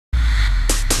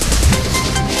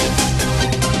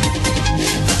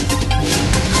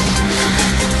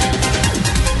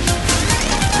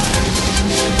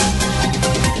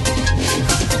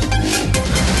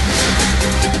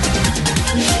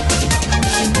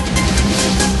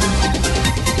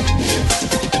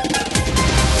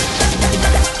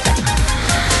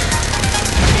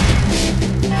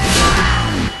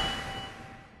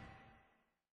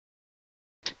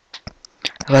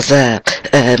What's up?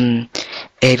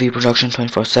 AV Production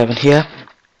 24/7 here,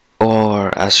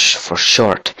 or as for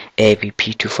short,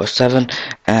 AVP247.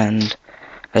 And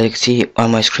as you can see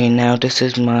on my screen now, this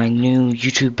is my new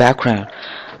YouTube background.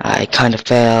 I kind of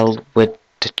failed with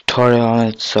the tutorial on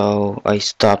it, so I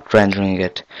stopped rendering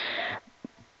it.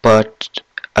 But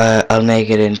I'll make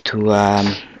it into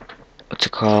what's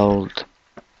it called?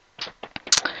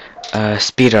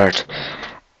 Speed art.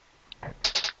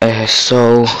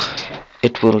 So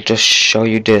it will just show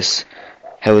you this,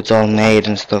 how it's all made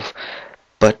and stuff.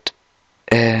 But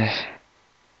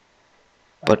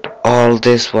all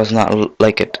this was not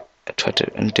like it. I tried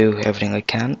to undo everything I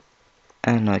can,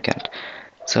 and no, I can't.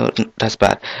 So that's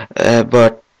bad.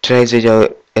 But today's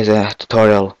video is a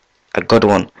tutorial, a good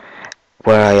one,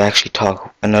 where I actually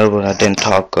talk. Another one I didn't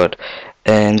talk good.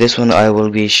 And this one I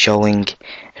will be showing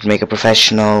how to make a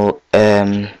professional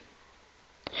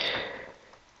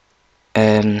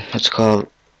what's it called,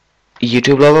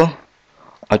 YouTube logo.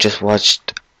 I just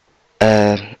watched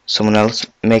someone else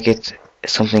make it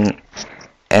something.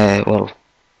 Well,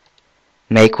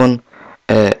 make one.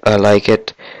 I like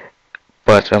it,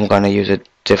 but I'm gonna use a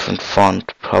different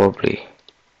font probably.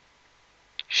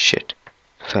 Shit,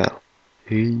 fell.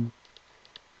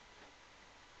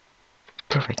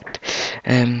 Perfect.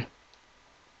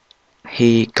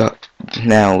 He got.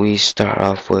 Now we start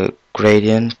off with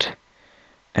gradient,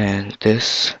 and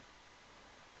this.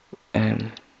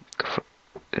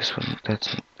 This one.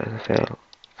 That's a fail.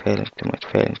 Failing too much.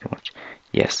 Failing too much.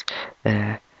 Yes.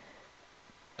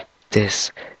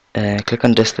 This. Click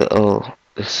on this little.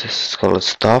 This is called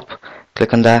stop.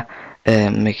 Click on that.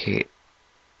 Make it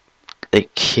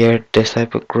like here. This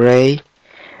type of gray.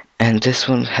 And this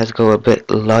one has to go a bit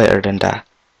lighter than that,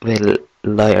 a bit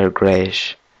lighter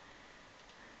greyish.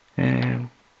 No,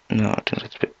 I think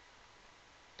it's a bit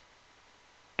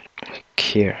like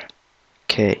here.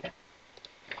 Okay.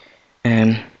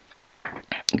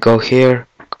 Go here,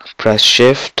 press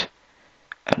Shift,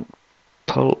 and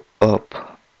pull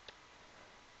up.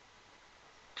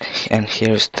 And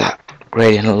here's that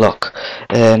gradient look.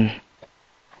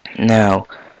 Now,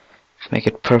 to make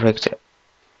it perfect,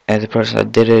 the person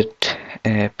that did it,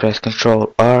 press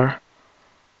Control R.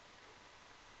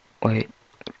 Wait.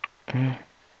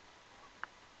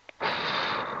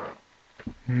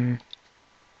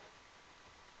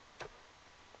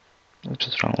 Which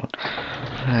is the wrong one?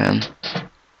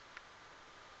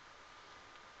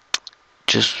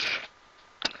 Just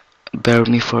bear with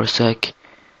me for a sec.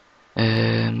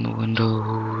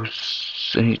 Windows.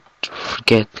 I need to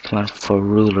forget the command for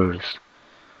rulers.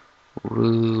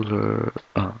 Rulers.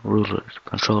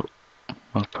 Control.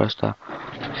 I'll press that.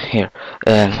 Here.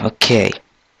 Okay.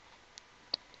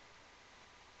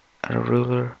 Add a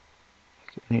ruler.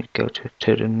 I need to go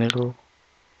to the middle.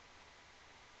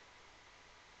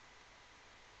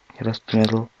 Yeah, that's the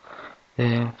middle.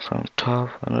 From top,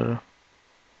 another.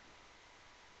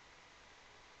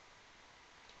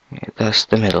 Yeah, that's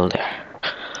the middle there.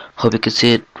 Hope you can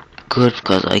see it good,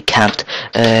 because I can't.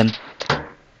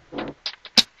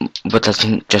 But that's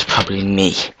just probably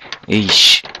me.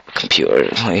 Eesh, computer,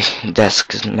 my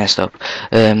desk is messed up.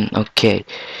 Okay,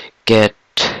 get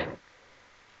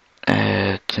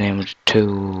the name of the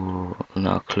tool,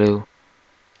 no clue.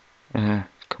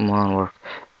 Come on, work.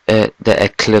 The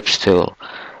eclipse tool.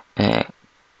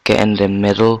 Get in the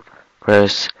middle.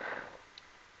 Press.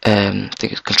 I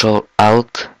think it's Control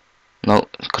Alt. No,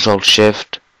 Control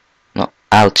Shift. No,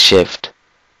 Alt Shift.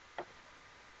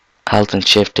 Alt and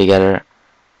Shift together.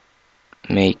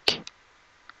 Make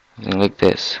something like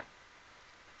this.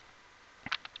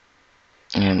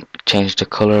 Change the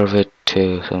color of it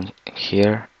to some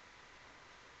here.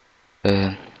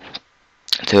 To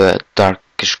a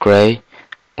darkish grey.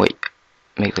 Wait,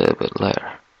 make it a little bit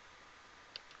lighter.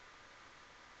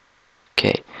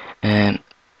 Okay,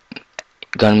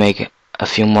 gonna make a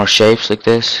few more shapes like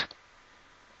this.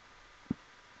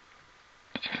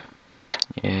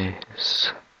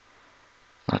 Yes,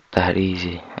 not that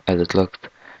easy as it looked.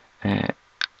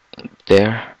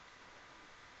 There.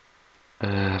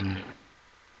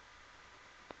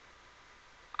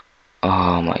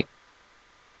 Oh my.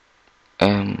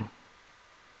 Am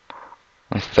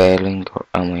I failing, or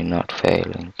am I not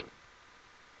failing?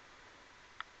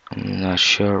 I'm not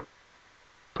sure,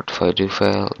 but if I do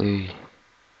fail,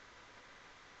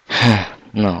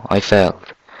 no, I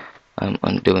failed. I'm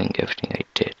undoing everything I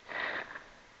did.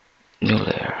 New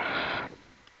layer.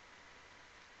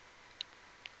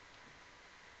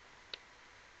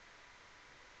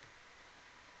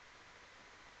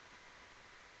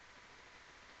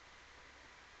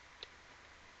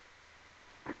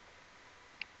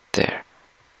 There.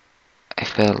 I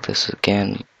fail this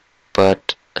again,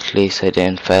 but at least I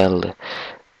didn't fail.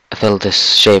 I failed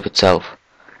this shape itself,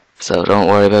 so don't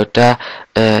worry about that.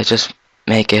 Just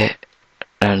make it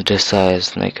around this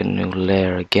size. Make a new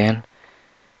layer again.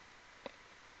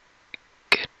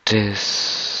 Get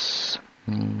this.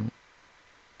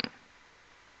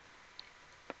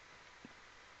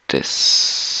 This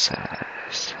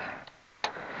size.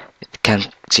 Can't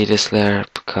see this layer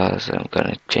because I'm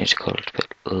gonna change the color to a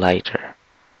bit lighter.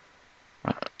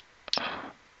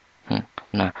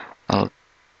 Now I'll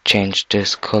change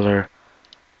this color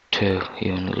to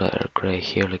even lighter gray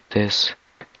here, like this.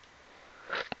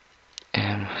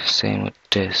 And same with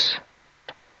this.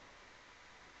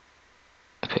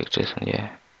 Pick this one,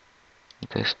 yeah.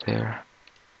 This there.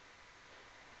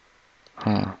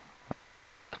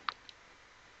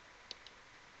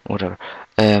 Whatever.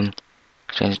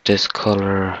 Change this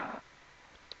color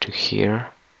to here.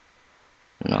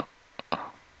 No. I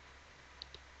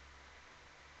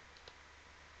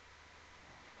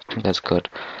think that's good.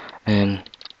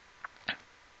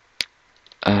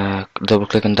 Double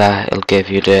click on that, it'll give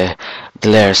you the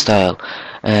layer style.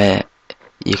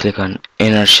 You click on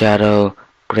inner shadow,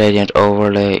 gradient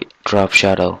overlay, drop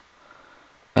shadow.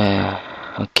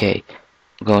 Okay,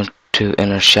 go to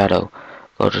inner shadow,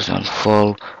 go to this on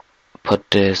full, put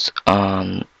this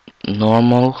on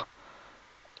normal,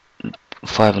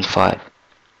 5 and 5.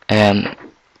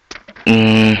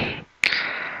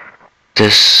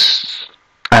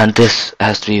 This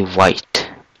has to be white.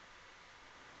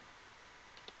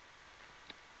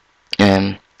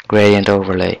 Gradient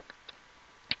overlay.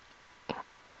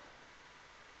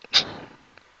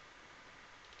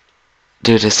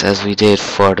 Do this as we did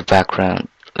for the background,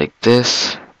 like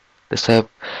this. This type,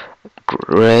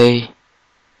 gray,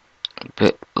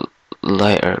 bit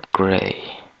lighter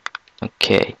gray.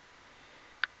 Okay,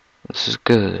 this is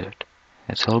good.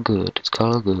 It's all good. It's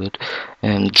all good.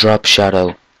 And drop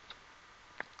shadow,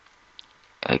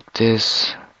 like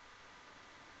this.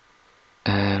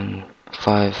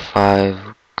 5,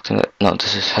 5. No,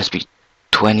 has to be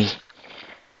 20.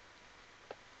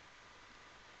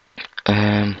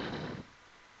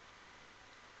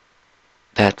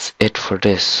 That's it for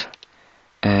this.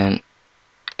 Right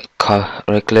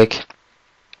click,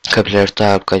 copy layer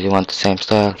style because you want the same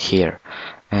style here.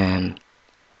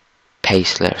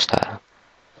 Paste layer style.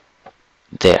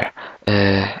 There.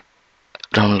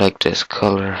 Don't like this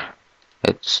color.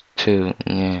 It's too,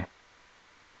 yeah,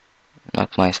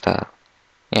 not my style.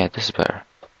 Yeah, this is better.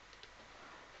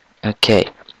 Okay.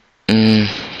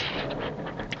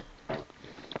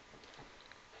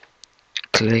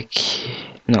 Click.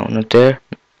 No, not there.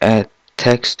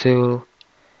 Text tool.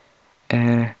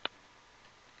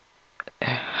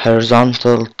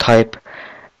 Horizontal type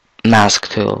mask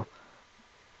tool.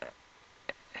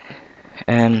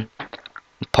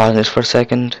 Pause this for a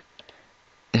second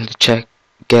and check,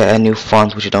 get a new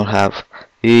font which you don't have.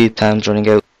 Time's running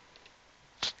out.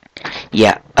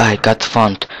 Yeah, I got the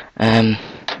font.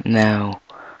 Now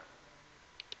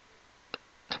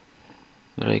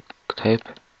right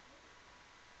type.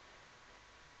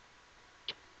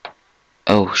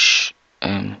 Oh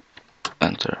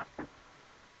enter.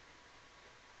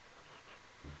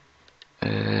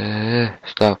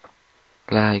 Stop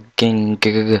lagging.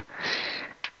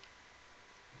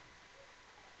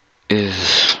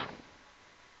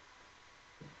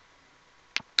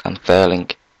 I'm failing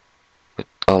with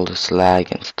all this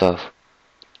lag and stuff.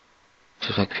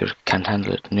 Just like if you can't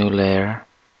handle it. New layer.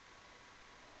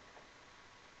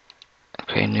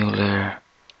 Okay, new layer.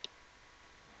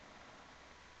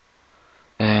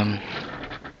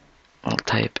 I'll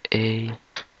type A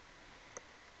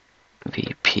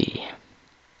VP.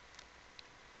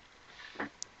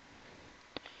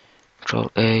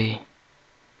 Control A.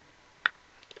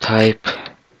 Type.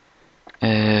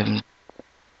 Don't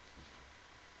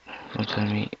tell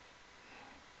me.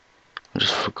 I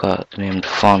just forgot the name of the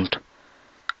font.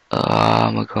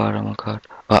 Oh my god.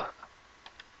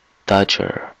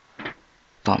 Dodger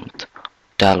font.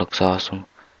 That looks awesome.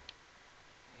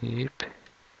 Yep.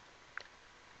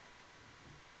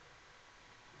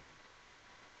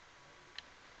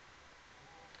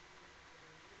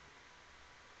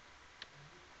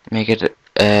 Make it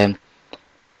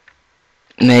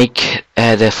make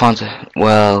the font,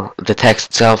 well, the text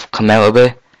itself come out a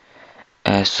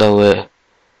bit, so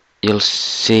you'll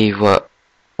see what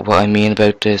I mean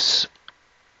about this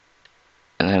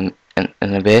in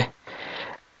a bit.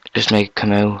 Just make it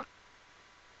come out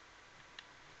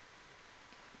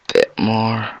a bit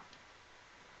more.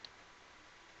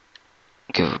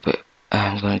 Give a bit.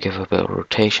 I'm gonna give a bit of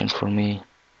rotation for me.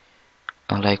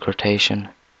 I like rotation.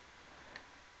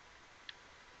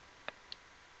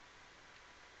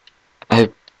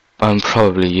 I'm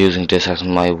probably using this as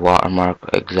my watermark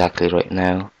exactly right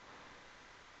now.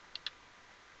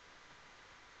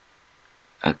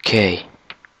 Okay.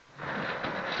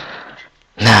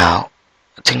 Now,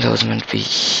 I think that was meant to be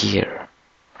here.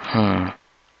 Huh.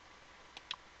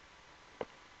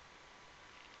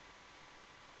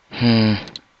 Hmm.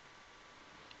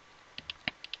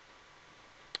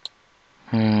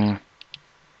 Hmm.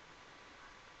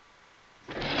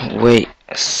 Wait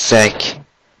a sec.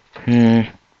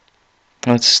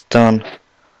 It's done.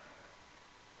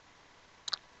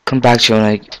 Come back to you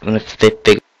when it's a bit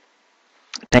big.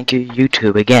 Thank you,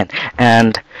 YouTube, again.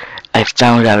 And I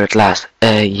found out at last.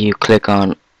 You click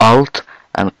on Alt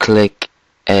and click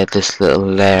this little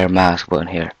layer mask button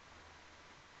here.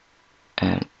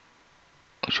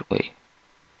 Which way?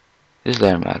 This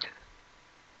layer mask.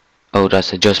 Oh,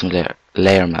 that's adjustment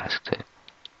layer mask.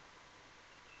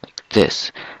 Like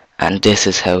this, and this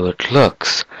is how it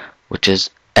looks, which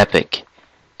is epic.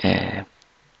 Uh,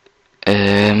 I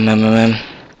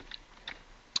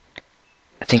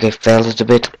think I failed it a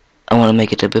bit. I want to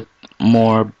make it a bit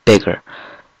more bigger.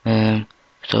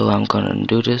 So I'm gonna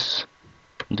do this.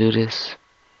 I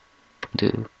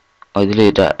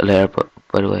deleted that layer,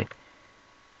 by the way,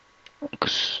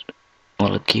 because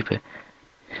I'll keep it.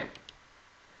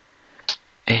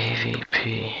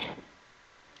 AVP.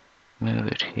 Move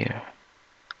it here.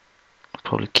 I'll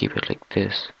probably keep it like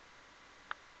this.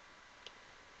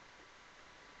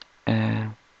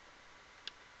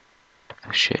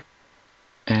 Oh shit.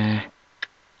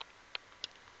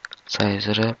 Size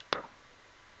it up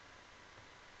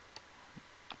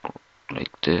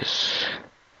like this.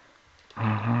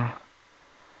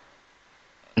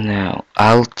 Now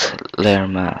Alt layer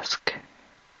mask.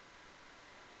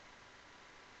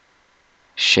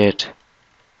 Shit.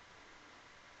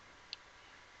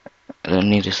 I don't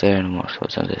need this layer anymore, so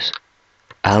it's on this.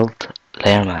 Alt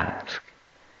layer mask.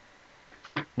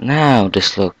 Now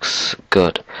this looks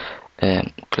good.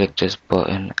 Click this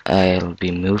button. I'll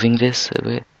be moving this a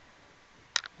bit.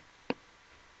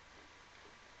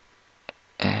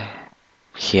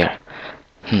 Here.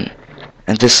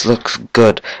 And this looks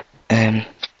good. I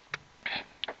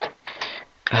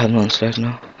have no select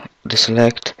now.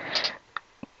 Deselect.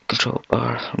 Control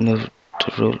bar. Move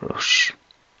the ruler.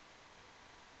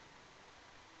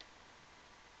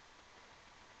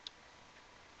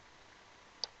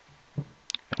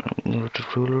 Move the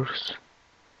rulers.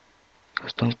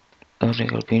 Because I don't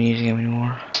think I'll be needing them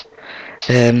anymore.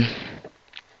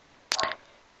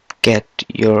 Get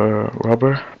your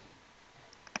rubber.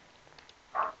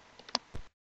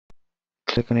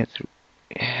 Click on it.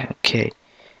 Okay.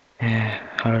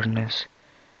 Hardness.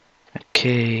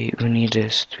 Okay, we need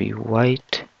this to be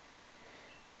white.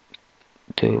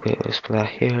 Do a bit of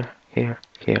splash here.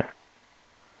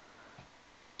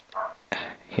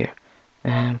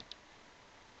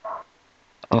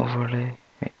 Overlay.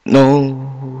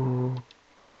 No.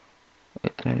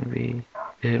 It can be.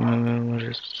 Remember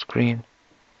the screen.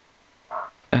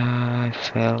 I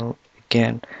fell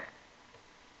again.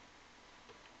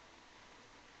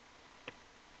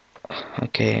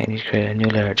 Okay, I need to create a new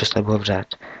layer just above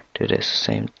that. Do this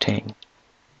same thing.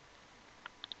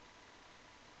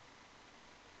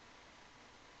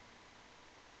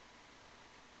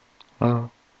 Oh,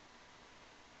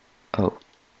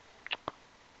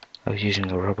 I was using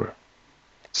a rubber.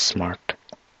 It's smart.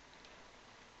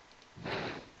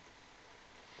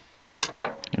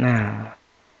 Now,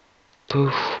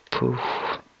 poof.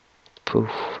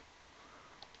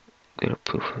 Gonna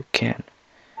poof again.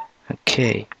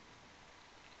 Okay.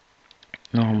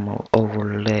 Normal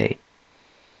overlay.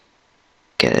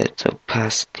 Get its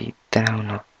opacity down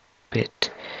a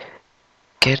bit.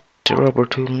 Get the rubber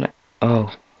tool.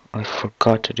 Oh, I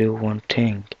forgot to do one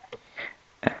thing.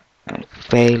 I'm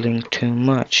failing too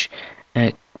much.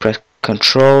 Press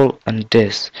Control and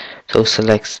this. So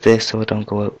selects this so I don't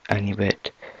go out any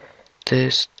bit.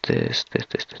 This,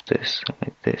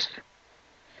 like this.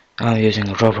 I'm using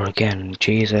a rubber again.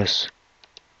 Jesus.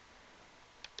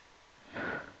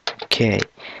 Okay.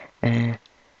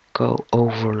 Go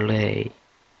overlay.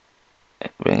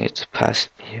 Bring its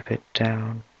opacity a bit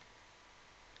down.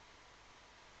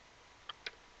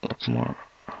 Look more.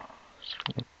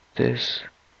 Like this.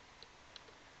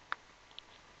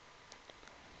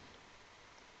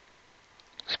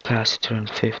 Opacity turn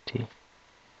 50.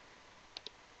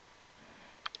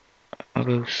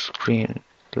 About screen.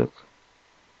 Look.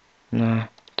 No, I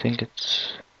think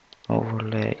it's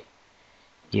overlay.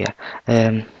 Yeah.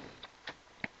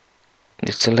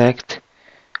 Select.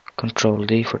 Control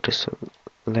D for the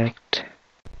select.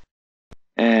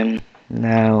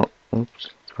 Now, oops,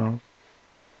 wrong.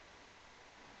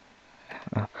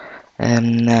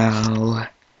 Now,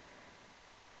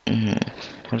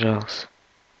 what else?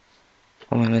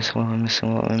 What am I missing? What am I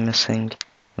missing? What am I missing?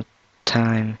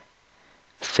 Time.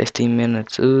 15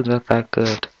 minutes. Ooh, not that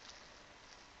good.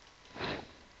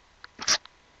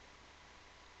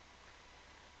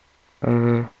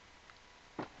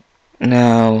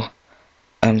 Now,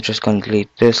 I'm just going to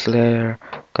delete this layer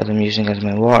because I'm using it as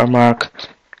my watermark.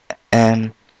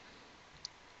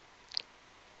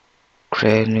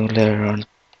 Create a new layer on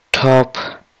top.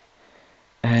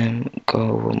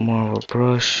 Go with more of a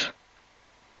brush.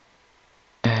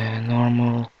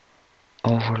 Normal.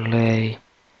 Overlay.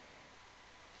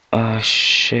 Oh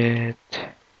shit.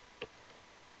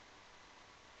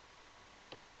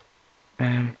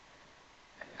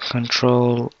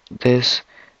 Control this.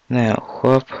 Now,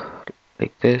 whoop,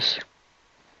 like this.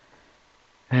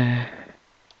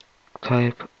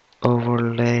 Type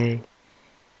overlay.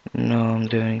 No, I'm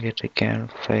doing it again,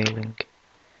 failing.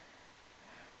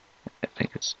 I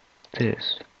think it's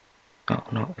this. Oh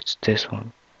no, it's this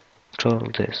one. Control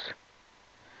this.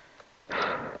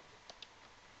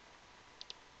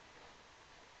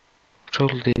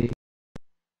 Control D.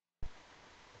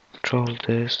 Control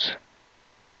this.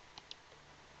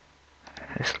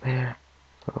 This layer.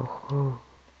 Oh,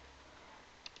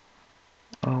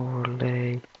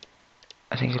 overlay.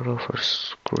 I think I'll go for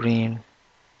screen.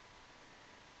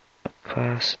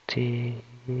 Opacity.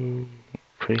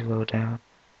 Pretty low down.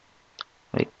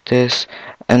 Like this.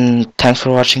 And thanks for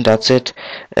watching. That's it.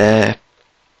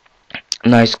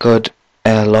 Nice, good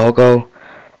logo.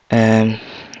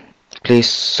 Please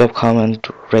sub, comment,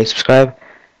 rate, subscribe.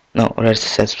 No, I already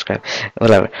said subscribe.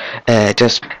 Whatever.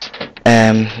 Just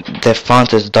the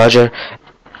font is Dodger.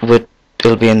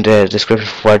 Will be in the description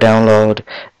for download.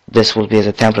 This will be as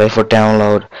a template for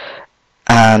download,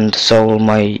 and so will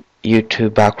my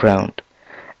YouTube background.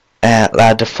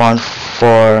 Add the font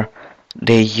for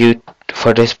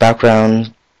this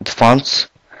background. The fonts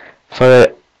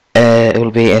for it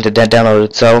will be in the download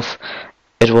itself.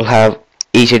 It will have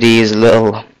each of these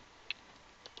little.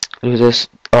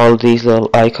 All these little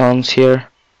icons here.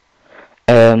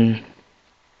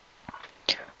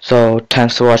 So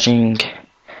thanks for watching,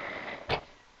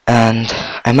 and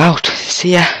I'm out.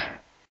 See ya.